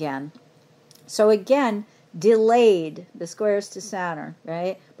try again. So again, delayed, the squares to Saturn,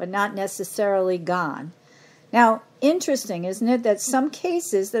 right? But not necessarily gone. Now, interesting, isn't it, that some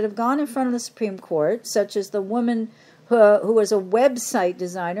cases that have gone in front of the Supreme Court, such as the woman who was a website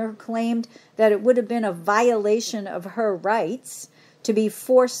designer who claimed that it would have been a violation of her rights to be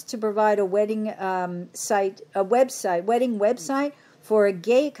forced to provide a wedding website for a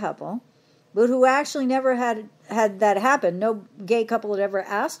gay couple, but who actually never had that happen. No gay couple had ever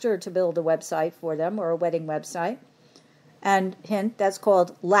asked her to build a website for them or a wedding website. And hint, that's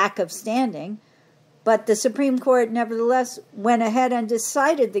called lack of standing. But the Supreme Court nevertheless went ahead and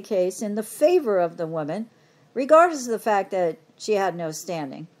decided the case in the favor of the woman, regardless of the fact that she had no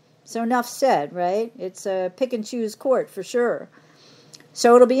standing. So enough said, right? It's a pick and choose court for sure.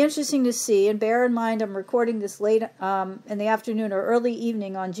 So it'll be interesting to see, and bear in mind I'm recording this late in the afternoon or early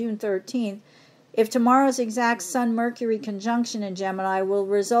evening on June 13th, if tomorrow's exact Sun-Mercury conjunction in Gemini will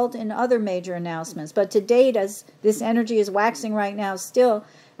result in other major announcements. But to date, as this energy is waxing right now still,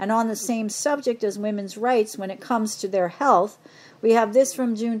 and on the same subject as women's rights when it comes to their health, we have this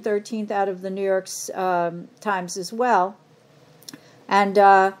from June 13th out of the New York Times as well. And,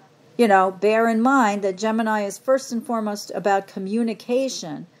 bear in mind that Gemini is first and foremost about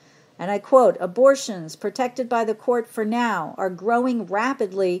communication. And I quote, abortions protected by the court for now are growing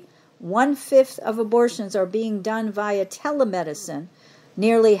rapidly. 1/5 of abortions are being done via telemedicine,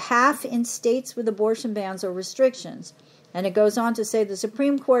 nearly half in states with abortion bans or restrictions. And it goes on to say the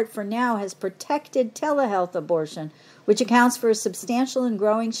Supreme Court for now has protected telehealth abortion, which accounts for a substantial and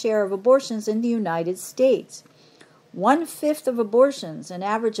growing share of abortions in the United States. 1/5 of abortions, an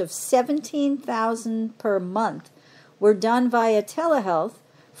average of 17,000 per month, were done via telehealth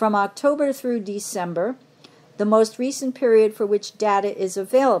from October through December, the most recent period for which data is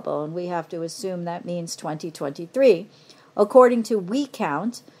available, and we have to assume that means 2023, according to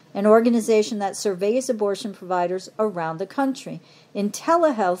WeCount, an organization that surveys abortion providers around the country. In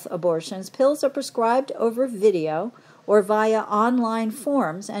telehealth abortions, pills are prescribed over video or via online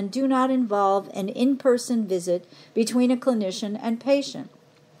forms and do not involve an in-person visit between a clinician and patient.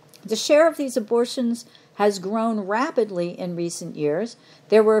 The share of these abortions has grown rapidly in recent years.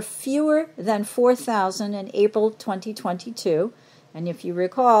 There were fewer than 4,000 in April 2022, and if you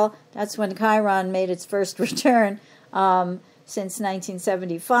recall, that's when Chiron made its first return since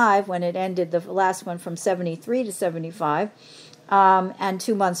 1975, when it ended the last one from 73 to 75, and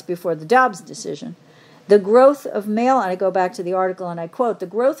 2 months before the Dobbs decision. The growth of male, and I go back to the article and I quote, the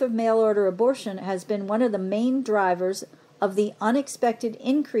growth of mail-order abortion has been one of the main drivers of the unexpected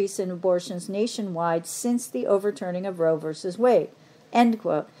increase in abortions nationwide since the overturning of Roe v. Wade, end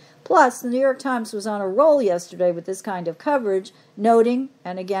quote. Plus, the New York Times was on a roll yesterday with this kind of coverage, noting,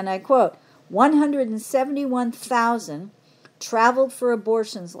 and again I quote, 171,000 traveled for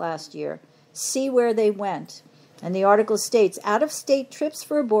abortions last year. See where they went. And the article states, out-of-state trips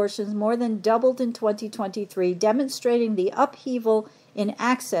for abortions more than doubled in 2023, demonstrating the upheaval in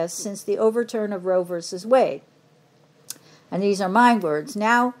access since the overturn of Roe v. Wade. And these are my words.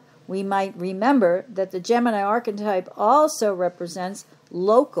 Now, we might remember that the Gemini archetype also represents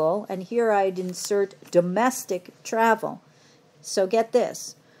local, and here I'd insert domestic travel. So get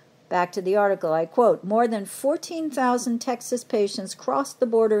this. Back to the article, I quote, more than 14,000 Texas patients crossed the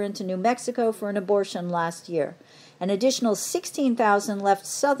border into New Mexico for an abortion last year. An additional 16,000 left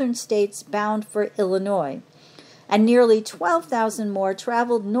southern states bound for Illinois. And nearly 12,000 more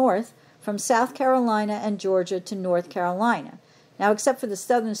traveled north from South Carolina and Georgia to North Carolina. Now, except for the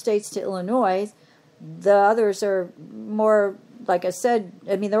southern states to Illinois, the others are more, like I said,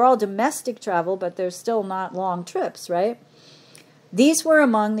 I mean, they're all domestic travel, but they're still not long trips, right? These were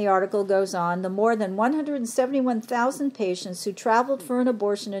among, the article goes on, the more than 171,000 patients who traveled for an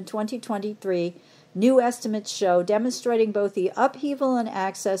abortion in 2023, new estimates show, demonstrating both the upheaval in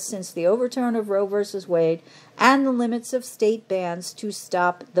access since the overturn of Roe v. Wade and the limits of state bans to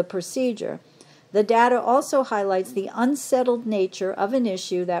stop the procedure. The data also highlights the unsettled nature of an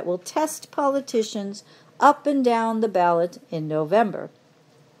issue that will test politicians up and down the ballot in November.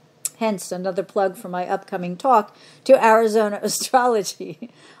 Hence, another plug for my upcoming talk to Arizona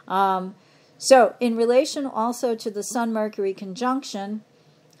astrology. So, in relation also to the Sun-Mercury conjunction,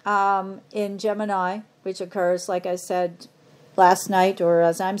 in Gemini, which occurs, like I said, last night or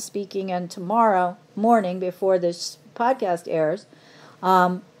as I'm speaking, and tomorrow morning before this podcast airs,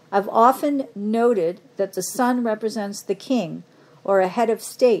 I've often noted that the sun represents the king or a head of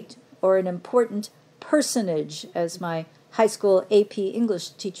state or an important personage, as my high school AP English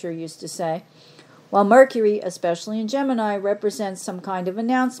teacher used to say, while Mercury, especially in Gemini, represents some kind of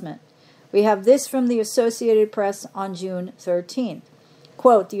announcement. We have this from the Associated Press on June 13th.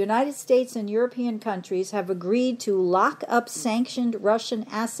 Quote, the United States and European countries have agreed to lock up sanctioned Russian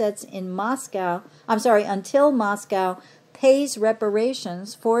assets in Moscow, until Moscow pays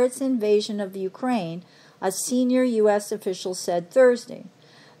reparations for its invasion of Ukraine, a senior U.S. official said Thursday.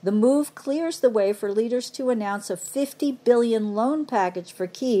 The move clears the way for leaders to announce a $50 billion loan package for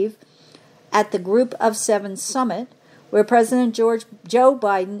Kyiv at the Group of Seven summit, where President Joe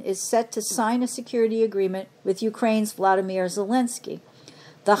Biden is set to sign a security agreement with Ukraine's Vladimir Zelensky.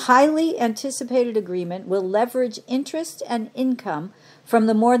 The highly anticipated agreement will leverage interest and income from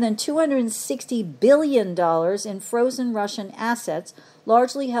the more than $260 billion in frozen Russian assets,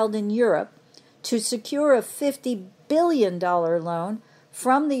 largely held in Europe, to secure a $50 billion loan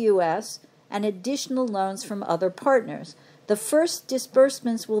from the U.S. and additional loans from other partners. The first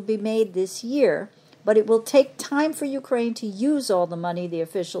disbursements will be made this year, but it will take time for Ukraine to use all the money, the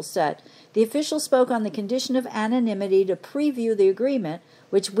official said. The official spoke on the condition of anonymity to preview the agreement,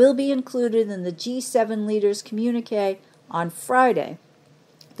 which will be included in the G7 leaders' communique on Friday.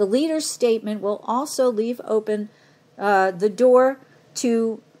 The leaders' statement will also leave open the door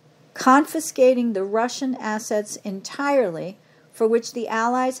to confiscating the Russian assets entirely, for which the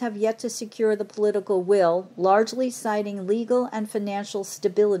Allies have yet to secure the political will, largely citing legal and financial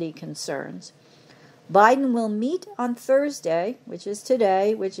stability concerns. Biden will meet on Thursday, which is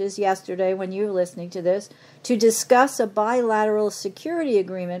today, which is yesterday when you're listening to this, to discuss a bilateral security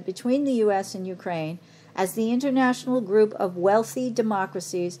agreement between the U.S. and Ukraine, as the international group of wealthy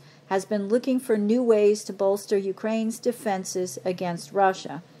democracies has been looking for new ways to bolster Ukraine's defenses against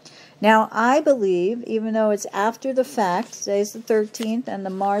Russia. Now, I believe, even though it's after the fact, today's the 13th, and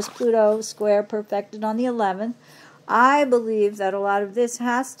the Mars-Pluto square perfected on the 11th, I believe that a lot of this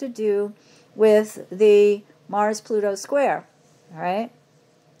has to do with the Mars-Pluto square, all right?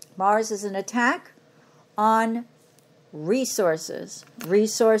 Mars is an attack on resources.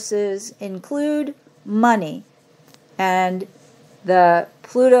 Resources include money, and the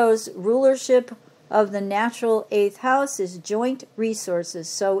Pluto's rulership of the natural 8th house is joint resources,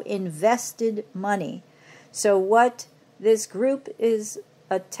 so invested money. So what this group is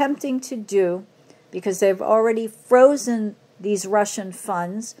attempting to do, because they've already frozen these Russian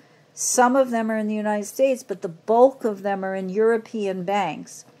funds, some of them are in the United States, but the bulk of them are in European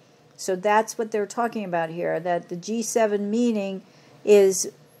banks. So that's what they're talking about here, that the G7 meeting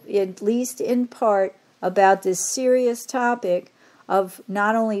is, at least in part, about this serious topic of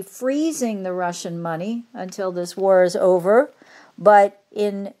not only freezing the Russian money until this war is over, but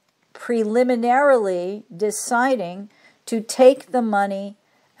in preliminarily deciding to take the money,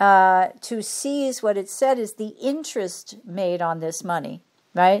 to seize what it said is the interest made on this money,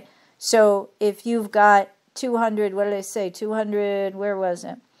 right? So if you've got 200, what did I say, 200, where was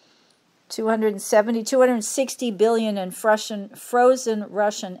it? 260 billion in frozen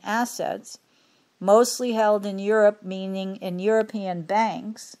Russian assets, mostly held in Europe, meaning in European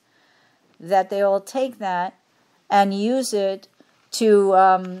banks, that they will take that and use it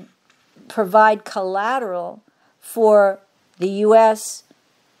to provide collateral for the U.S.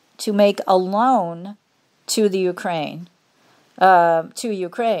 to make a loan to the Ukraine,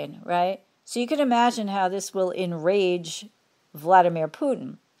 right? So you can imagine how this will enrage Vladimir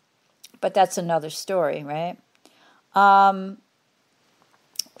Putin. But that's another story, right?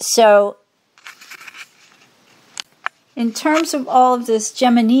 So in terms of all of this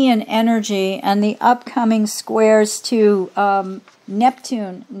Geminian energy and the upcoming squares to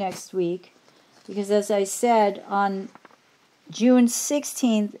Neptune next week, because as I said, on June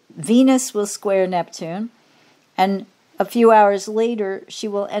 16th, Venus will square Neptune, and a few hours later, she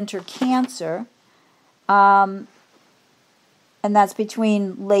will enter Cancer, and that's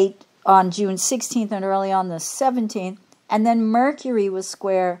between late on June 16th and early on the 17th, and then Mercury will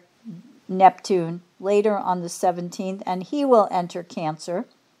square Neptune later on the 17th, and he will enter Cancer,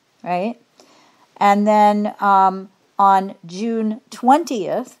 right? And then on June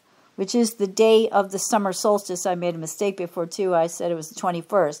 20th, which is the day of the summer solstice, I made a mistake before too, I said it was the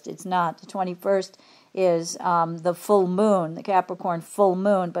 21st. It's not. The 21st is the full moon, the Capricorn full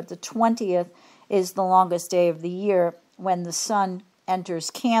moon, but the 20th is the longest day of the year when the sun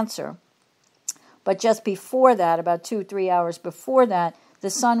enters Cancer. But just before that, about 2-3 hours before that, the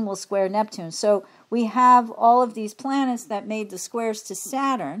Sun will square Neptune. So we have all of these planets that made the squares to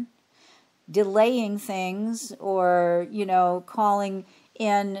Saturn, delaying things, or, calling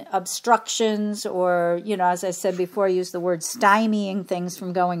in obstructions, or, as I said before, I use the word stymieing things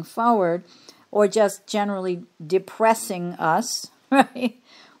from going forward, or just generally depressing us, right?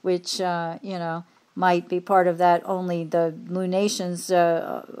 Which, might be part of that. Only the lunation's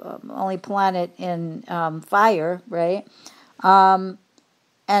only planet in fire, right?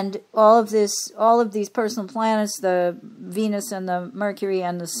 And all of these personal planets, the Venus and the Mercury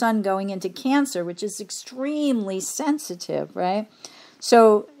and the Sun going into Cancer, which is extremely sensitive, right?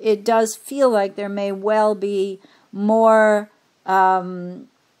 So it does feel like there may well be more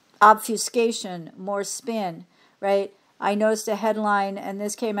obfuscation, more spin, right? I noticed a headline, and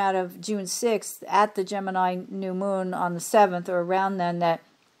this came out of June 6th at the Gemini New Moon on the 7th or around then, that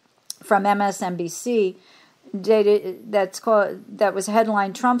from MSNBC, that was a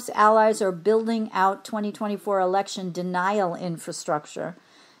headline, Trump's allies are building out 2024 election denial infrastructure.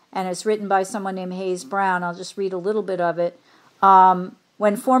 And it's written by someone named Hayes Brown. I'll just read a little bit of it.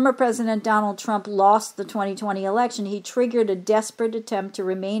 When former President Donald Trump lost the 2020 election, he triggered a desperate attempt to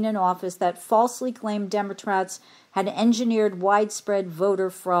remain in office that falsely claimed Democrats had engineered widespread voter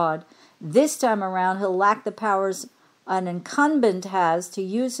fraud. This time around, he'll lack the powers an incumbent has to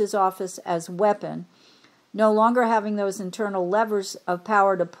use his office as weapon. No longer having those internal levers of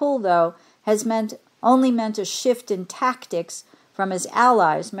power to pull, though, has only meant a shift in tactics from his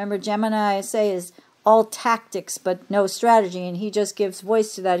allies. Remember, Gemini ISA is all tactics but no strategy, and he just gives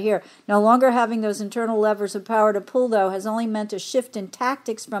voice to that here. No longer having those internal levers of power to pull, though, has only meant a shift in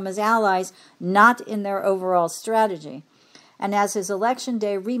tactics from his allies, not in their overall strategy. And as his election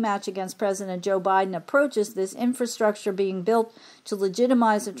day rematch against President Joe Biden approaches, this infrastructure being built to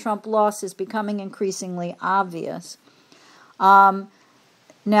legitimize a Trump loss is becoming increasingly obvious. Now,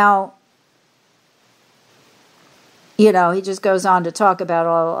 he just goes on to talk about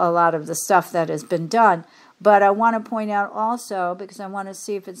a lot of the stuff that has been done. But I want to point out also, because I want to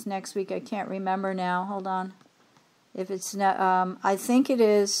see if it's next week. I can't remember now. Hold on. If it's I think it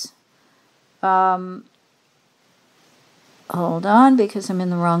is. Hold on, because I'm in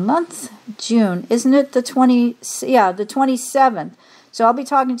the wrong month. June. Isn't it the 27th? So I'll be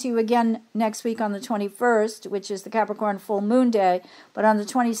talking to you again next week on the 21st, which is the Capricorn Full Moon Day. But on the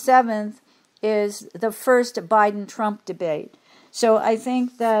 27th is the first Biden-Trump debate. So I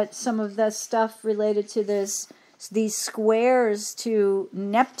think that some of the stuff related to these squares to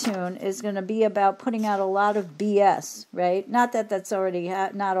Neptune is going to be about putting out a lot of BS, right? Not that that's already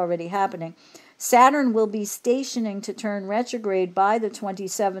not already happening. Saturn will be stationing to turn retrograde by the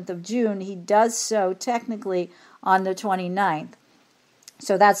 27th of June. He does so technically on the 29th.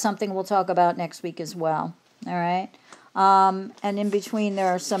 So that's something we'll talk about next week as well. All right. And in between, there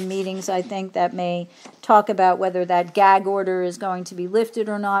are some meetings, I think, that may talk about whether that gag order is going to be lifted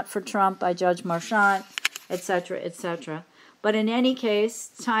or not for Trump by Judge Marchant, etc., etc. But in any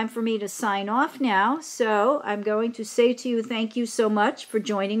case, it's time for me to sign off now. So I'm going to say to you, thank you so much for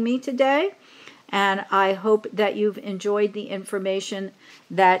joining me today. And I hope that you've enjoyed the information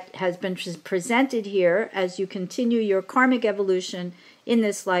that has been presented here as you continue your karmic evolution in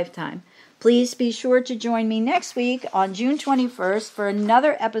this lifetime. Please be sure to join me next week on June 21st for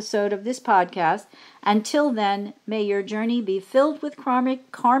another episode of this podcast. Until then, may your journey be filled with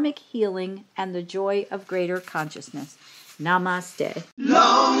karmic healing and the joy of greater consciousness. Namaste.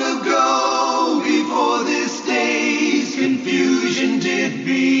 Long ago, before this day's confusion did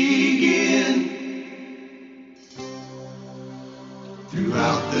begin,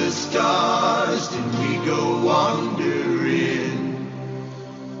 throughout the stars did we go wandering.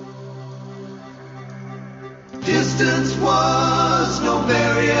 Distance was no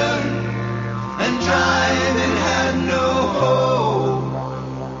barrier, and time it had no hope.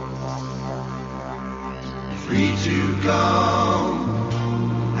 Free to come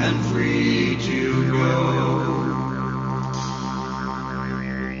and free to go.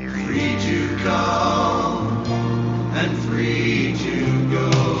 Free to come and free to